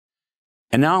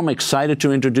And now I'm excited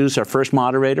to introduce our first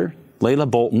moderator, Leyla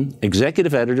Boulton,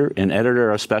 executive editor and editor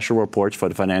of special reports for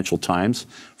the Financial Times,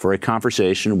 for a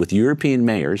conversation with European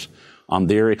mayors on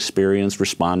their experience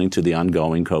responding to the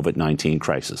ongoing COVID-19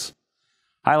 crisis.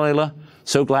 Hi, Leyla.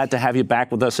 So glad to have you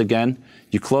back with us again.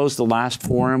 You closed the last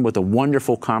forum with a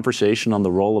wonderful conversation on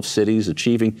the role of cities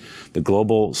achieving the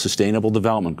global sustainable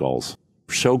development goals.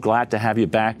 We're so glad to have you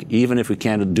back, even if we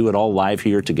can't do it all live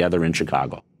here together in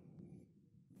Chicago.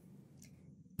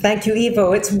 Thank you,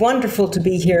 Ivo. It's wonderful to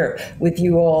be here with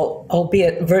you all,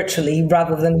 albeit virtually,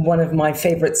 rather than one of my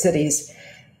favorite cities.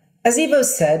 As Ivo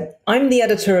said, I'm the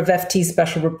editor of FT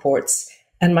Special Reports,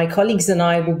 and my colleagues and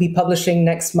I will be publishing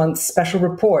next month's special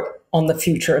report on the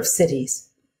future of cities.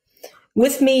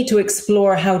 With me to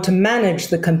explore how to manage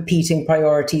the competing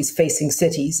priorities facing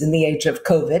cities in the age of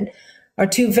COVID are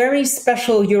two very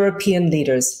special European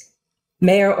leaders,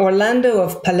 Mayor Orlando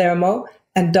of Palermo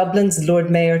and Dublin's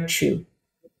Lord Mayor Chu.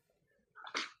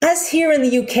 As here in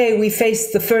the UK, we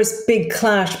face the first big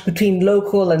clash between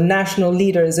local and national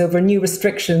leaders over new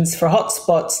restrictions for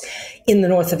hotspots in the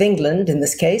north of England, in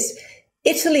this case,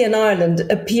 Italy and Ireland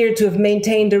appear to have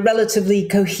maintained a relatively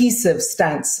cohesive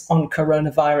stance on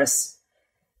coronavirus.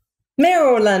 Mayor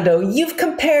Orlando, you've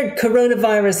compared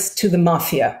coronavirus to the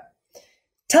mafia.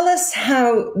 Tell us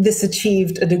how this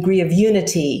achieved a degree of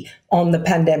unity on the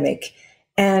pandemic,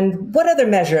 and what other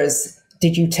measures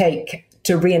did you take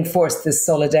to reinforce this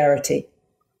solidarity?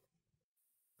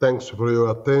 Thanks for your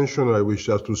attention. I wish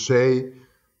just to say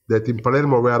that in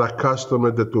Palermo we are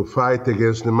accustomed to fight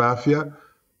against the mafia,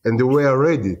 and we are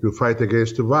ready to fight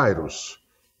against the virus.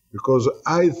 Because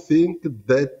I think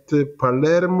that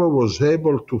Palermo was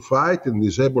able to fight and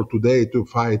is able today to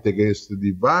fight against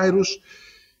the virus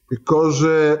because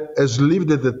has lived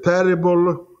the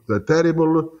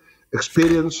terrible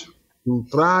experience to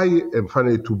try and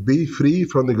finally to be free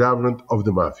from the government of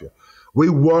the mafia. We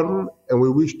won and we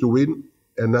wish to win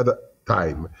another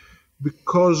time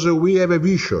because we have a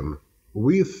vision.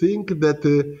 We think that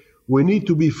we need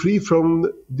to be free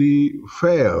from the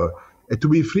fear. And to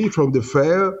be free from the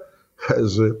fear,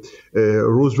 as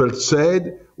Roosevelt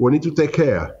said, we need to take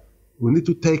care. We need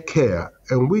to take care.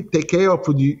 And we take care of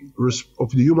the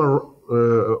human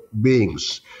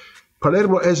beings.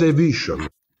 Palermo has a vision.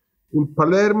 In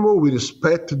Palermo, we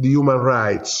respect the human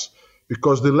rights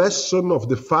because the lesson of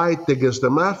the fight against the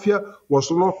mafia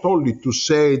was not only to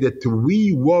say that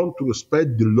we want to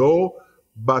respect the law,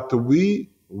 but we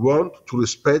want to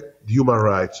respect the human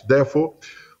rights. Therefore,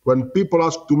 when people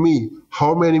ask to me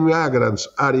how many migrants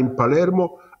are in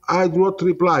Palermo, I do not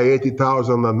reply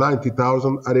 80,000 or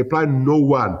 90,000. I reply no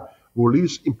one who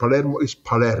lives in Palermo is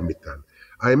Palermitan.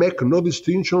 I make no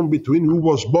distinction between who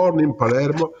was born in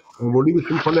Palermo and who lives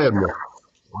in Palermo.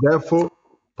 Therefore,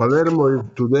 Palermo is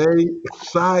today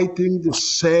exciting,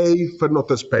 safe, and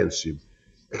not expensive.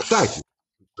 Exciting,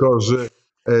 because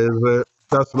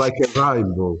just like a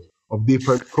rainbow of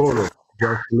different colors,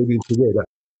 just living together.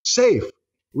 Safe.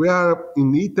 We are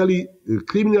in Italy,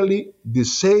 criminally, the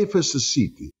safest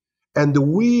city. And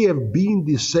we have been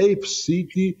the safe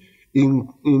city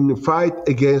in fight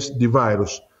against the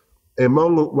virus.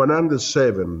 Among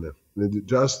 107,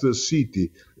 just a city,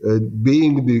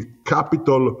 being the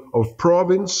capital of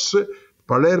province,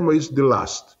 Palermo is the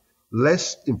last.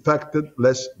 Less infected,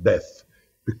 less death.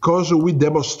 Because we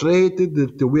demonstrated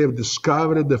that we have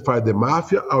discovered the fight the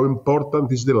mafia, how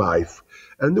important is the life.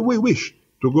 And we wish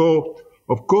to go,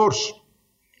 of course,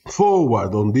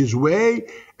 forward on this way.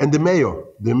 And the mayor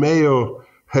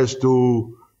has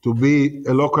to be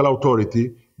a local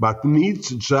authority, but needs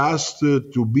just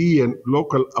to be a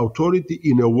local authority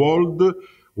in a world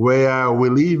where we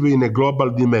live in a global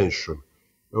dimension.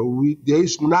 There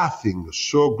is nothing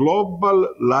so global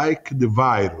like the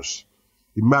virus.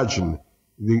 Imagine,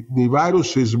 the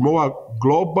virus is more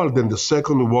global than the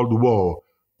Second World War.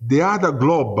 The other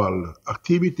global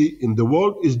activity in the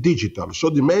world is digital. So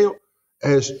the mayor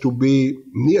has to be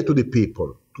near to the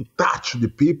people, to touch the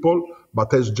people,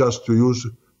 but has just to use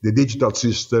the digital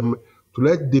system to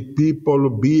let the people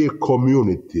be a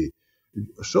community.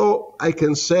 So I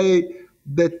can say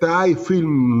that I feel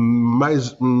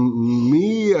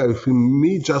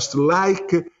me just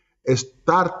like a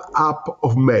start-up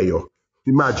of mayor.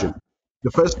 Imagine,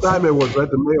 the first time I was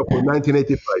the mayor for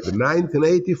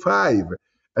 1985,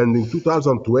 and in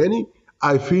 2020,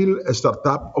 I feel a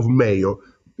start-up of mayor,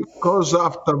 because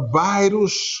after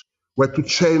virus, we had to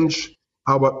change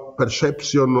our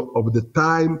perception of the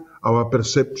time, our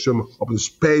perception of the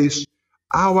space,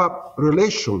 our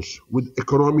relations with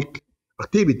economic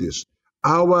activities,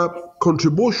 our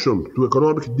contribution to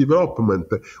economic development.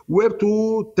 We have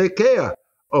to take care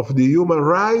of the human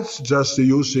rights just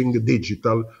using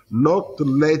digital, not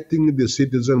letting the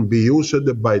citizen be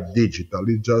used by digital.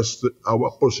 It's just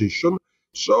our position.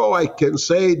 So I can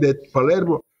say that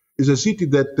Palermo is a city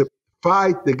that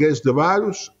fight against the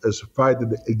virus, as fight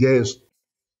against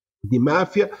the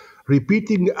mafia,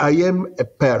 repeating I am a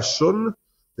person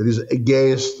that is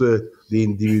against the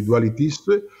individualities,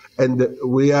 and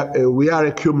we are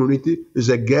a community is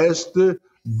against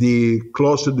the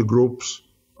closed groups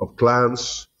of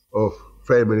clans, of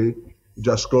family,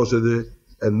 just closed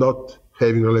and not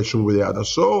having relation with the others.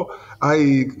 So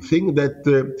I think that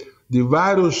the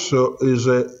virus is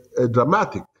a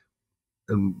dramatic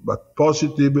but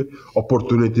positive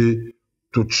opportunity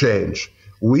to change.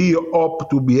 We hope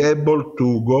to be able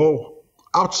to go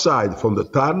outside from the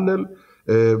tunnel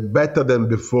better than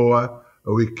before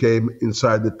we came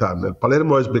inside the tunnel.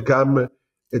 Palermo has become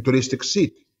a touristic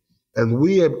city, and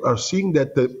we are seeing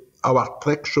that our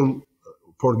attraction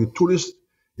for the tourists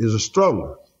is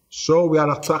strong. So we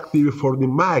are attractive for the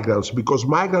migrants, because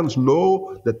migrants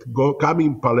know that coming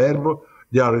in Palermo,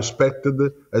 they are respected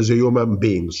as human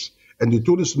beings. And the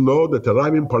tourists know that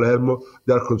arriving in Palermo,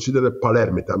 they are considered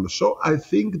Palermitan. So I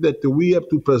think that we have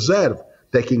to preserve,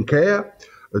 taking care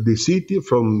of the city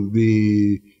from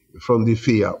the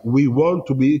fear. We want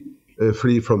to be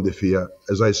free from the fear,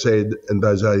 as I said and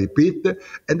as I repeat.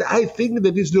 And I think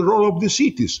that is the role of the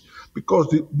cities,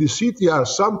 because the city are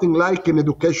something like an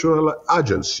educational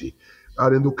agency,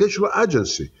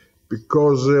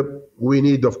 because we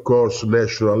need, of course,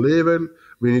 national level,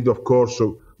 we need, of course,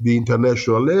 the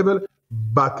international level,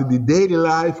 but the daily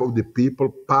life of the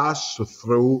people pass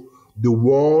through the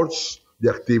words, the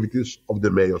activities of the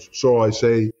mayors. So I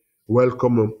say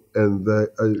welcome, and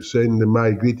I send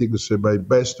my greetings, my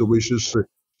best wishes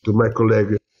to my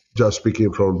colleague just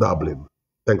speaking from Dublin.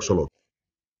 Thanks a lot.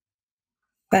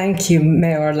 Thank you,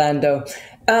 Mayor Orlando.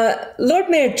 Lord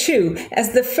Mayor Chu,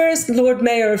 as the first Lord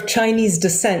Mayor of Chinese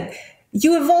descent,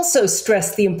 you have also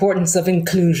stressed the importance of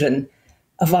inclusion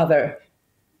of other.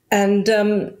 And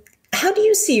how do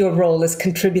you see your role as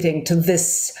contributing to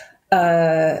this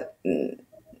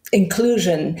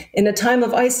inclusion in a time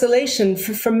of isolation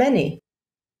for many?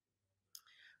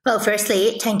 Well,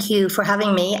 firstly, thank you for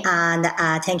having me, and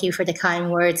thank you for the kind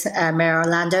words, Mayor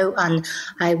Orlando, and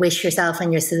I wish yourself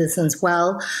and your citizens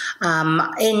well.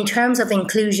 In terms of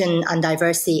inclusion and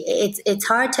diversity, it's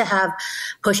hard to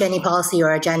push any policy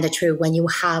or agenda through when you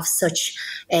have such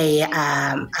a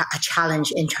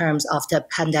challenge in terms of the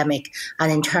pandemic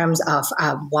and in terms of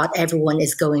what everyone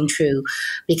is going through,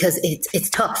 because it's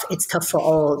tough. It's tough for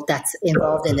all that's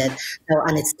involved in it,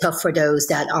 and it's tough for those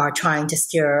that are trying to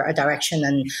steer a direction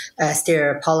and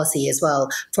steer policy as well.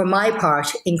 For my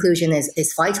part, inclusion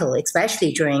is vital,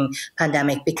 especially during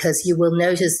pandemic, because you will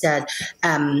notice that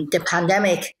the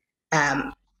pandemic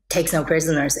takes no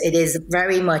prisoners. It is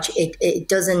very much, it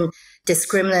doesn't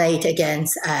discriminate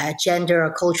against gender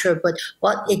or culture, but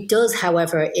what it does,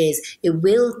 however, is it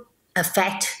will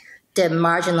affect the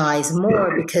marginalized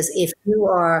more, because if you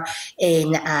are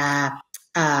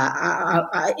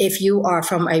if you are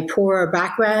from a poorer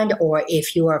background, or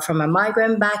if you are from a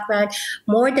migrant background,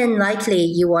 more than likely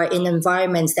you are in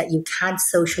environments that you can't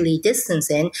socially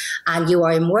distance in, and you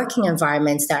are in working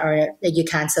environments that you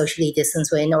can't socially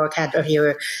distance in, or can't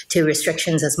adhere to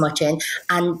restrictions as much in,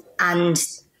 and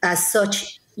as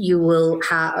such, you will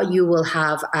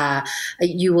have that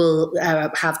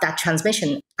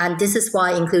transmission. And this is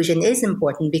why inclusion is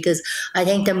important, because I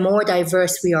think the more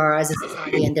diverse we are as a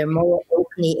society and the more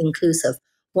openly inclusive,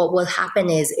 what will happen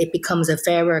is it becomes a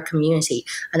fairer community.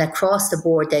 And across the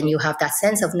board, then you have that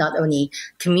sense of not only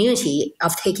community,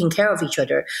 of taking care of each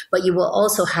other, but you will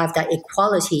also have that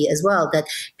equality as well, that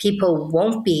people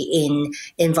won't be in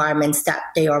environments that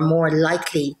they are more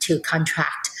likely to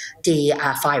contract the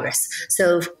virus.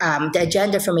 So the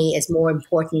agenda for me is more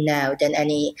important now than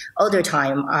any other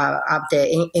time of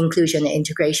the inclusion and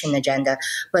integration agenda.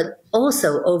 But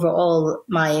also overall,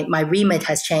 my remit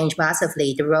has changed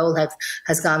massively. The role has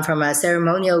gone from a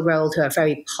ceremonial role to a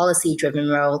very policy-driven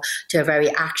role, to a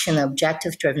very action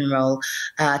objective-driven role,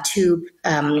 to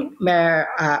Mayor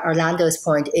Orlando's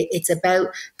point. It's about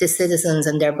the citizens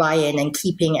and their buy-in and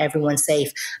keeping everyone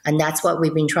safe. And that's what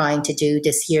we've been trying to do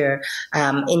this year.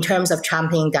 In terms of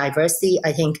championing diversity,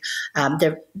 I think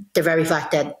the very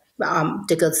fact that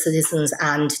the good citizens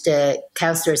and the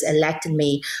councillors elected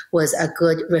me was a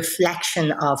good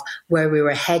reflection of where we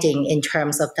were heading in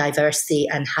terms of diversity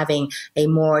and having a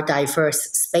more diverse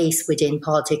space within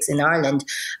politics in Ireland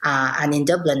and in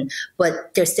Dublin.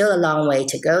 But there's still a long way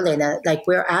to go, Leyla. Like,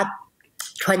 we're at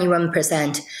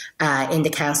 21% in the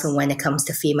council when it comes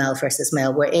to female versus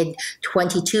male. We're in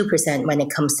 22% when it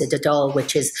comes to the Dáil,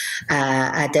 which is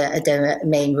the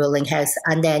main ruling house.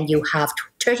 And then you have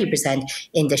 30%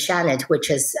 in the Seanad, which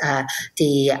is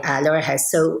the lower house.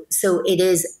 So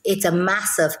it's a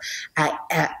massive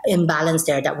imbalance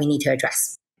there that we need to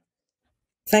address.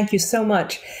 Thank you so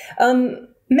much.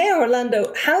 Mayor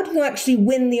Orlando, how do you actually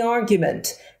win the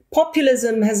argument?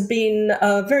 Populism has been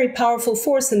a very powerful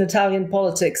force in Italian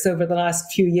politics over the last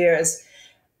few years.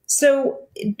 So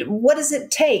what does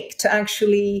it take to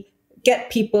actually get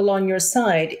people on your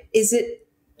side? Is it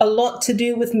a lot to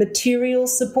do with material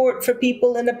support for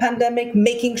people in a pandemic,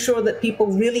 making sure that people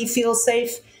really feel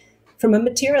safe from a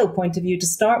material point of view to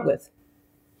start with?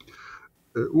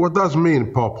 What does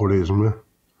mean populism?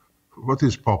 What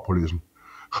is populism?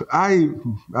 I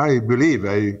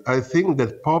think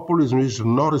that populism is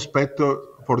no respect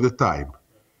for the time.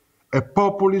 A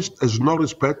populist has no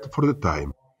respect for the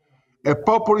time. A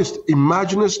populist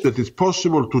imagines that it's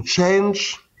possible to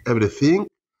change everything,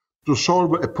 to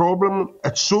solve a problem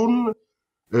as soon,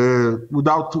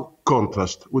 without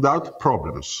contrast, without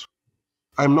problems.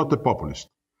 I'm not a populist.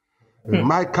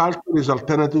 My culture is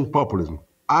alternative populism.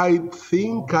 I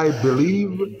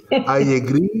believe, I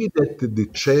agree that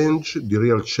the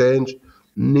real change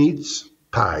needs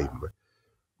time.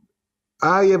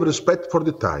 I have respect for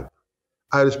the time.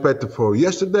 I respect for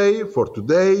yesterday, for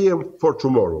today, and for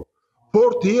tomorrow.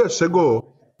 40 years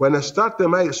ago, when I started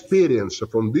my experience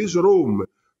from this room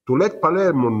to let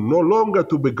Palermo no longer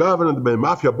to be governed by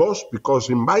mafia boss, because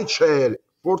in my chair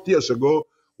 40 years ago,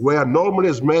 where normally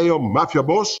as mayor, mafia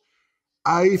boss,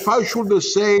 if I should have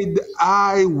said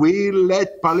I will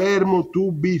let Palermo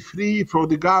to be free from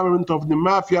the government of the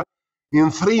mafia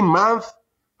in 3 months,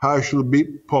 I should be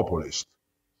populist.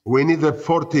 We needed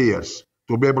 40 years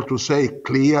to be able to say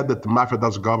clear that the mafia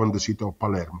does govern the city of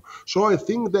Palermo. So I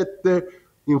think that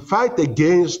in fight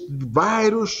against the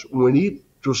virus, we need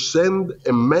to send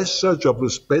a message of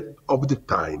respect of the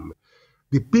time.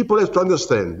 The people have to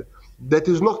understand that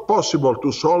it's not possible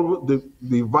to solve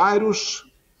the virus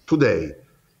today,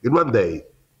 in one day,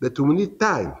 that we need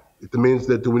time. It means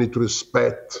that we need to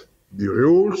respect the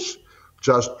rules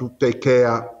just to take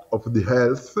care of the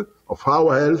health, of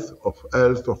our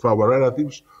health, of our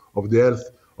relatives, of the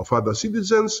health of other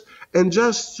citizens. And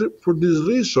just for this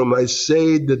reason, I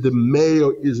say that the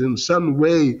mayor is in some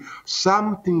way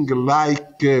something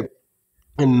like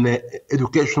an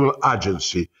educational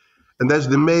agency. And as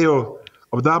the mayor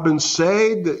of Dublin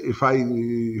said, if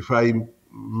I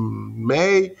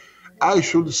may, I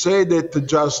should say that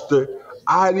just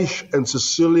Irish and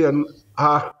Sicilian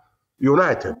are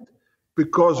united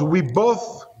because we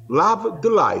both love the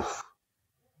life.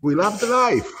 We love the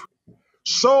life.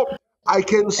 So I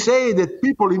can say that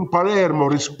people in Palermo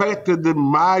respected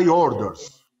my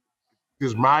orders. It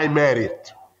is my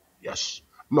merit. Yes.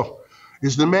 No.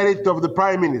 Is the merit of the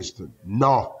Prime Minister?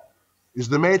 No. Is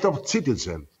the merit of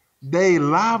citizens. They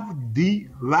love the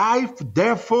life,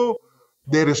 therefore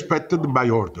they respected my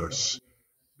orders.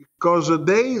 Because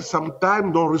they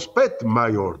sometimes don't respect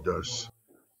my orders.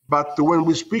 But when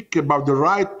we speak about the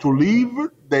right to live,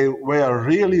 they were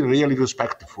really, really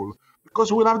respectful.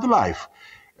 Because we love the life.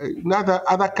 In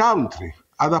other country,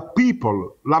 other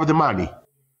people love the money.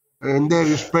 And they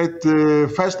respect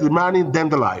first the money, then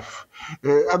the life.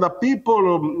 Other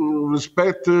people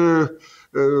respect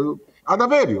other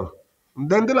value,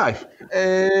 then the life.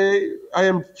 I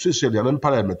am Sicilian, I'm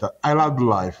Palermo. I love the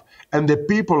life. And the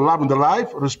people loving the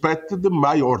life respected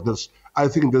my orders. I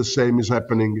think the same is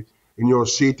happening in your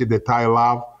city that I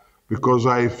love because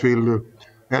I feel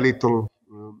a little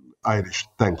Irish.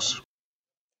 Thanks.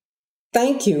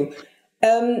 Thank you.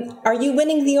 Are you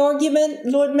winning the argument,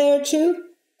 Lord Mayor Chu?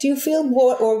 Do you feel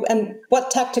and what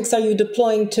tactics are you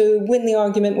deploying to win the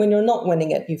argument when you're not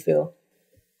winning it, you feel?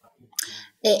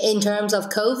 In terms of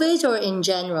COVID or in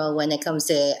general when it comes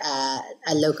to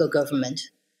a local government?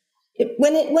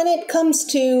 When it comes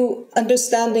to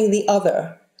understanding the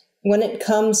other, when it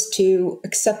comes to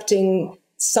accepting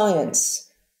science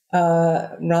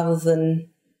rather than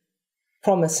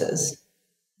promises?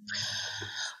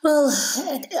 Well,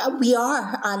 we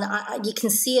are, and you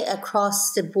can see it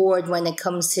across the board when it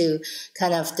comes to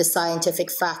kind of the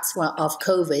scientific facts of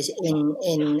COVID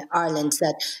in Ireland,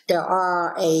 that there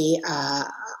are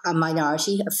a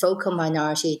minority, a focal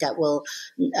minority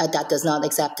that does not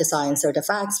accept the science or the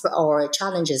facts or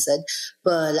challenges it,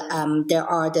 but there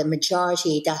are the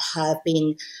majority that have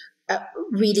been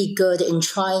really good in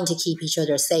trying to keep each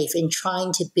other safe, in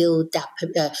trying to build that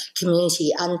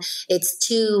community. And it's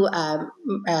to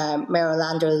Mayor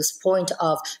Orlando's point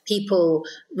of people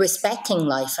respecting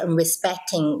life and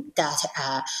respecting that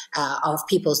of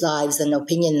people's lives and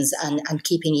opinions, and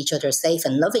keeping each other safe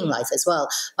and loving life as well.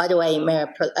 By the way,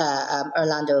 Mayor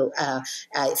Orlando,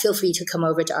 feel free to come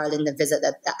over to Ireland and visit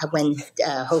when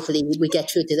hopefully we get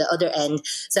through to the other end.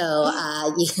 So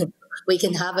we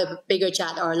can have a bigger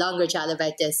chat or a longer chat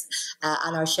about this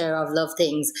and our share of love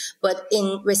things. But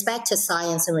in respect to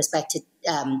science and respect to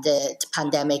the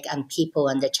pandemic and people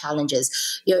and the challenges,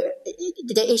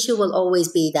 the issue will always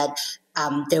be that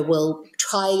there will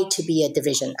try to be a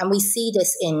division. And we see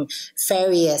this in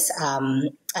various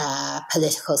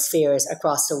political spheres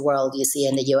across the world. You see it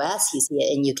in the US, you see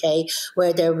it in UK,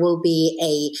 where there will be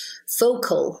a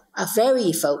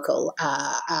very vocal,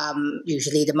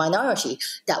 usually the minority,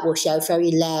 that will shout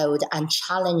very loud and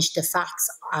challenge the facts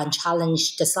and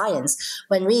challenge the science,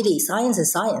 when really science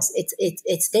is science.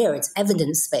 It's there, it's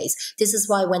evidence-based. This is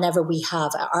why whenever we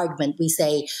have an argument, we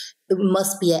say it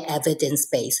must be an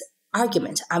evidence-based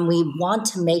argument, and we want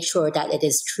to make sure that it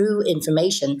is true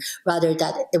information rather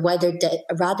than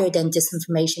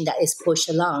disinformation that is pushed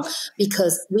along,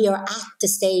 because we are at the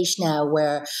stage now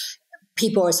where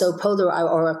people are so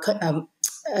polarized, or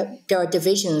there are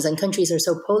divisions and countries are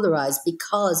so polarized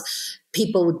because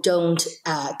people don't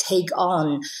take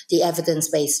on the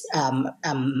evidence-based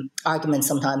arguments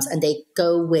sometimes, and they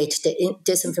go with the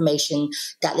disinformation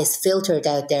that is filtered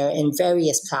out there in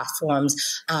various platforms.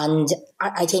 And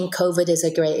I think COVID is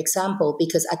a great example,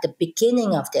 because at the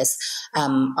beginning of this,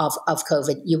 of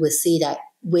COVID, you will see that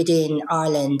within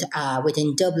Ireland,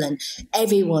 within Dublin,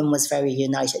 everyone was very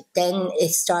united. Then it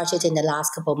started in the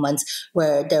last couple of months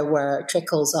where there were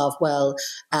trickles of,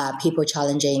 people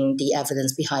challenging the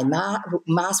evidence behind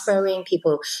mask wearing,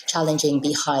 people challenging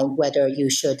behind whether you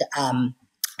should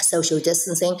social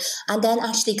distancing, and then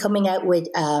actually coming out with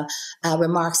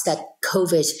remarks that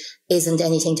COVID isn't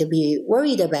anything to be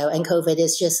worried about, and COVID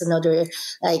is just another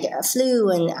like a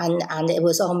flu, and it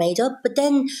was all made up. But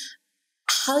then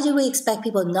how do we expect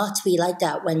people not to be like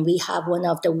that when we have one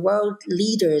of the world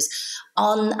leaders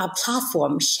on a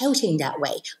platform shouting that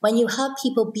way? When you have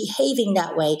people behaving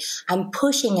that way and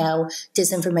pushing out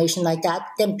disinformation like that,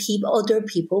 then other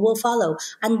people will follow.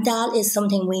 And that is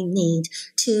something we need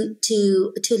to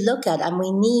look at, and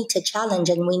we need to challenge,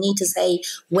 and we need to say,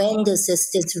 when does this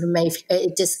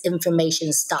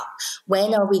disinformation stop?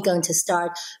 When are we going to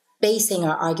start basing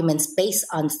our arguments based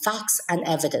on facts and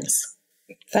evidence?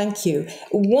 Thank you.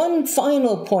 One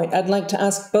final point I'd like to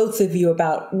ask both of you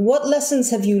about. What lessons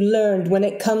have you learned when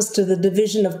it comes to the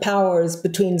division of powers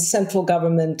between central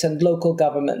government and local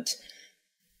government?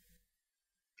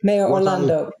 Mayor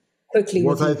Orlando, quickly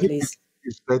with you, please.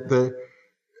 Is that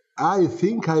I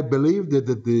believe that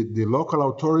the local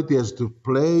authority has to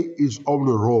play its own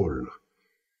role.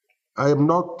 I am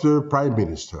not Prime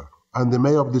Minister. I'm the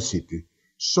mayor of the city.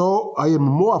 So I am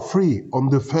more free on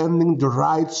defending the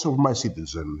rights of my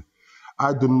citizen.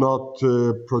 I do not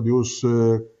produce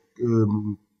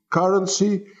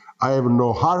currency. I have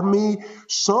no army.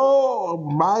 So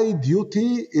my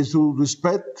duty is to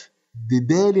respect the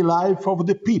daily life of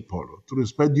the people, to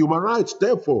respect human rights.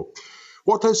 Therefore,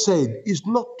 what I said is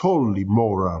not only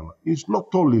moral, it's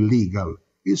not only legal,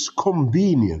 it's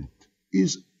convenient,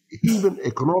 it's even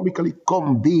economically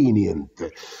convenient,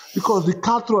 because the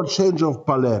cultural change of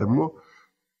Palermo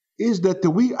is that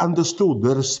we understood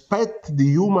that respect the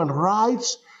human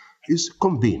rights is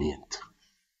convenient.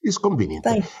 It's convenient.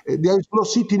 There is no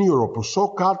city in Europe so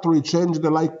culturally changed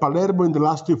like Palermo in the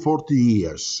last 40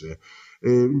 years.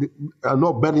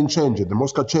 No, Berlin changed,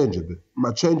 Moscow changed,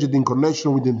 but changed in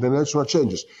connection with international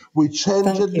changes. We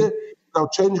changed our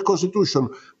changed constitution.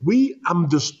 We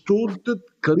understood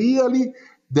clearly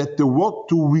that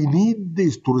what we need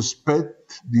is to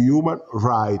respect the human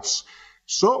rights.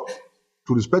 So,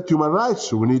 to respect human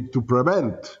rights, we need to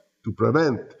prevent.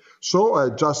 So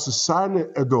I just signed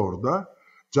an order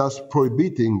just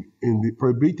prohibiting in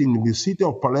the city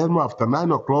of Palermo after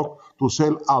 9 o'clock to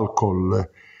sell alcohol.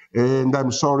 And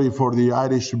I'm sorry for the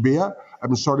Irish beer,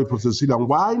 I'm sorry for Sicilian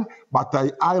wine, but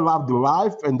I love the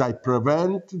life and I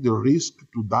prevent the risk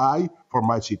to die for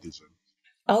my citizens.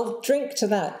 I'll drink to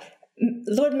that.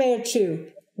 Lord Mayor Chu,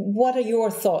 what are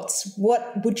your thoughts?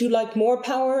 What would you like more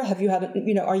power? Have you had,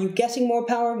 are you getting more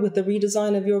power with the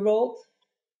redesign of your role?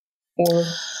 Or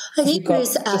I think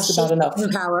there's just about enough?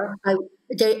 Power.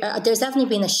 there's definitely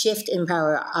been a shift in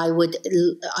power. I would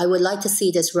like to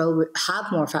see this role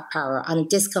have more power, and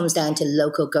this comes down to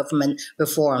local government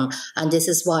reform. And this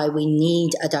is why we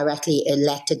need a directly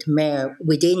elected mayor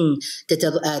within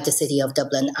the city of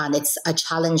Dublin. And it's a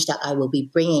challenge that I will be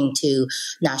bringing to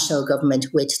national government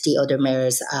with the other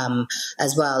mayors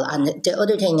as well. And the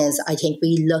other thing is, I think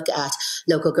we look at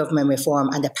local government reform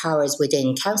and the powers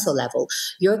within council level.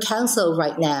 Your council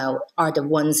right now are the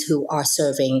ones who are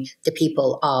serving the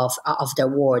people of their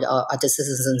ward, or the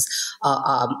citizens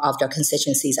of their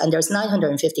constituencies. And there's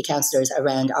 950 councillors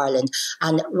around Ireland.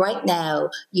 And right now,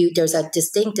 there's a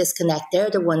distinct disconnect. They're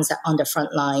the ones that are on the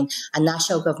front line, and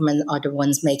national government are the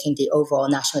ones making the overall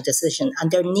national decision.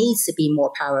 And there needs to be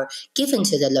more power given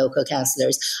to the local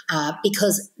councillors,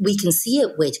 because we can see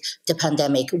it with the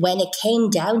pandemic. When it came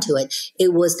down to it,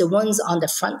 it was the ones on the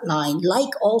front line, like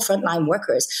all frontline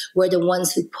workers, were the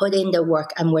ones who put in the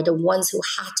work and were the ones who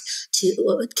had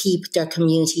to keep their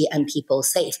community and people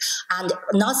safe. And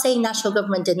not saying national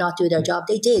government did not do their job,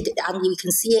 they did. And you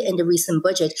can see it in the recent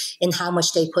budget in how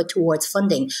much they put towards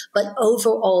funding. But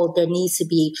overall, there needs to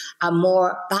be a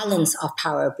more balance of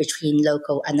power between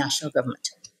local and national government.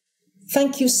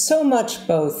 Thank you so much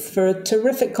both for a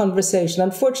terrific conversation.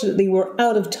 Unfortunately, we're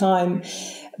out of time,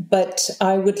 but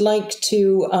I would like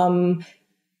to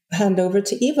hand over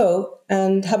to Ivo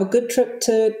and have a good trip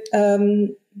to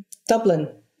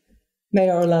Dublin,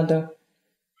 Mayor Orlando.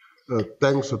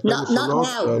 Thanks a lot.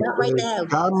 Not right now.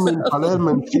 Come in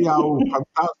Palermo and see how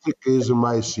fantastic is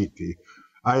my city.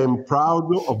 I am proud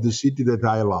of the city that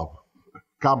I love.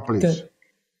 Come, please. Good.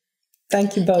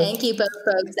 Thank you both. Thank you both,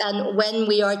 folks. And when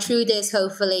we are through this,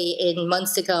 hopefully in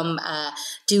months to come,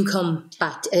 do come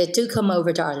back. Do come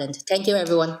over to Ireland. Thank you,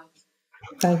 everyone.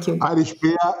 Thank you. Irish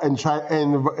beer and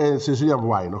Sicilian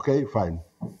wine. Okay, fine.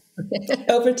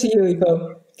 Over to you,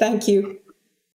 Ivo. Thank you.